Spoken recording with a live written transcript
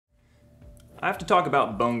I have to talk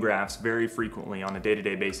about bone grafts very frequently on a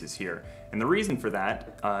day-to-day basis here. And the reason for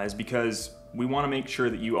that is because we want to make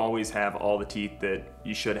sure that you always have all the teeth that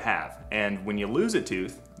you should have. And when you lose a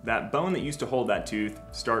tooth, that bone that used to hold that tooth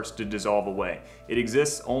starts to dissolve away. It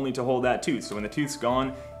exists only to hold that tooth. So when the tooth's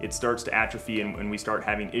gone, it starts to atrophy and we start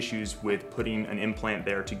having issues with putting an implant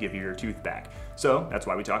there to give you your tooth back. So that's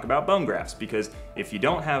why we talk about bone grafts, because if you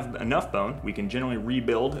don't have enough bone, we can generally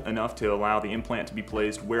rebuild enough to allow the implant to be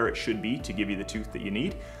placed where it should be to give you the tooth that you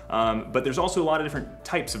need. But there's also a lot of different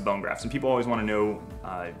types of bone grafts, and people always want to know,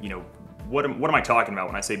 what am I talking about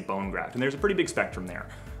when I say bone graft? And there's a pretty big spectrum there.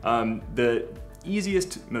 The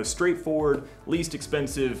easiest, most straightforward, least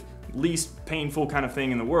expensive, least painful kind of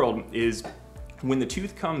thing in the world is when the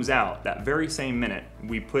tooth comes out, that very same minute,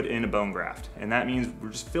 we put in a bone graft. And that means we're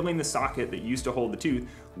just filling the socket that used to hold the tooth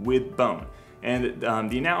with bone. And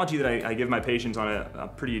the analogy that I give my patients on a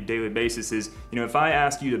pretty daily basis is, if I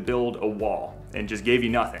asked you to build a wall and just gave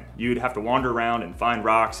you nothing, you'd have to wander around and find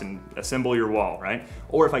rocks and assemble your wall, right?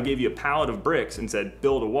 Or if I gave you a pallet of bricks and said,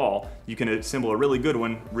 build a wall, you can assemble a really good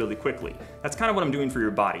one really quickly. That's kind of what I'm doing for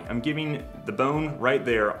your body. I'm giving the bone right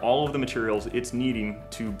there all of the materials it's needing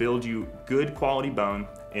to build you good quality bone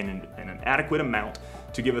in an adequate amount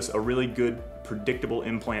to give us a really good, predictable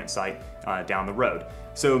implant site down the road.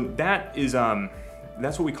 So that is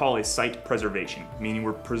that's what we call a site preservation, meaning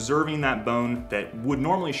we're preserving that bone that would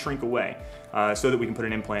normally shrink away so that we can put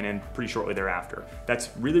an implant in pretty shortly thereafter. That's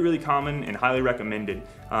really, really common and highly recommended.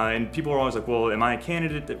 And people are always like, well, am I a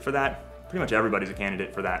candidate for that? Pretty much everybody's a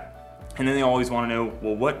candidate for that. And then they always want to know,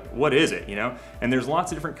 well, what is it, And there's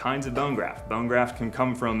lots of different kinds of bone graft. Bone graft can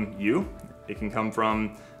come from you. It can come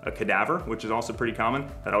from a cadaver, which is also pretty common.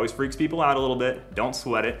 That always freaks people out a little bit. Don't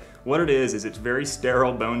sweat it. What it is it's very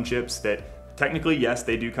sterile bone chips that technically, yes,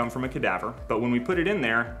 they do come from a cadaver, but when we put it in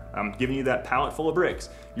there, I'm giving you that pallet full of bricks,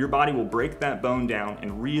 your body will break that bone down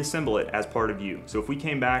and reassemble it as part of you. So if we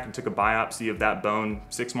came back and took a biopsy of that bone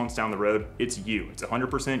 6 months down the road, it's you. It's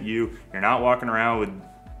 100% you. You're not walking around with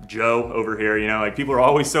Joe over here, like people are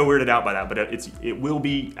always so weirded out by that, but it will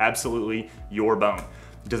be absolutely your bone.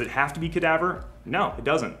 Does it have to be cadaver? No, it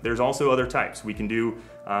doesn't. There's also other types. We can do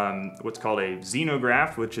what's called a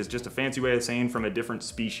xenograft, which is just a fancy way of saying from a different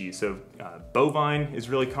species. So bovine is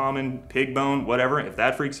really common, pig bone, whatever. If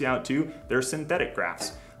that freaks you out too, there's synthetic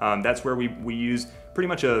grafts. That's where we use pretty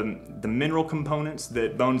much the mineral components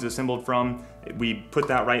that bone's assembled from. We put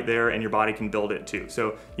that right there and your body can build it too.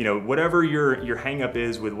 So, whatever your hang up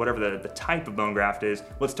is with whatever the type of bone graft is,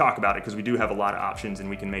 let's talk about it because we do have a lot of options and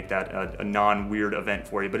we can make that a non-weird event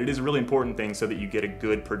for you. But it is a really important thing so that you get a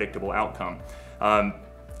good, predictable outcome.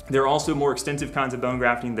 There are also more extensive kinds of bone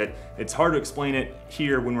grafting that it's hard to explain it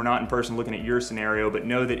here when we're not in person looking at your scenario, but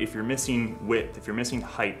know that if you're missing width, if you're missing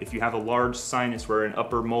height, if you have a large sinus where an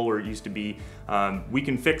upper molar used to be, we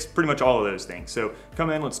can fix pretty much all of those things. So come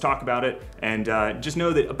in, let's talk about it, and just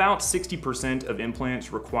know that about 60% of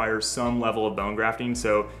implants require some level of bone grafting,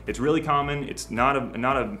 so it's really common. It's not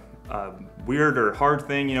a weird or hard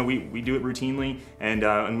thing. We do it routinely,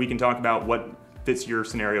 and we can talk about what fits your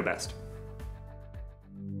scenario best.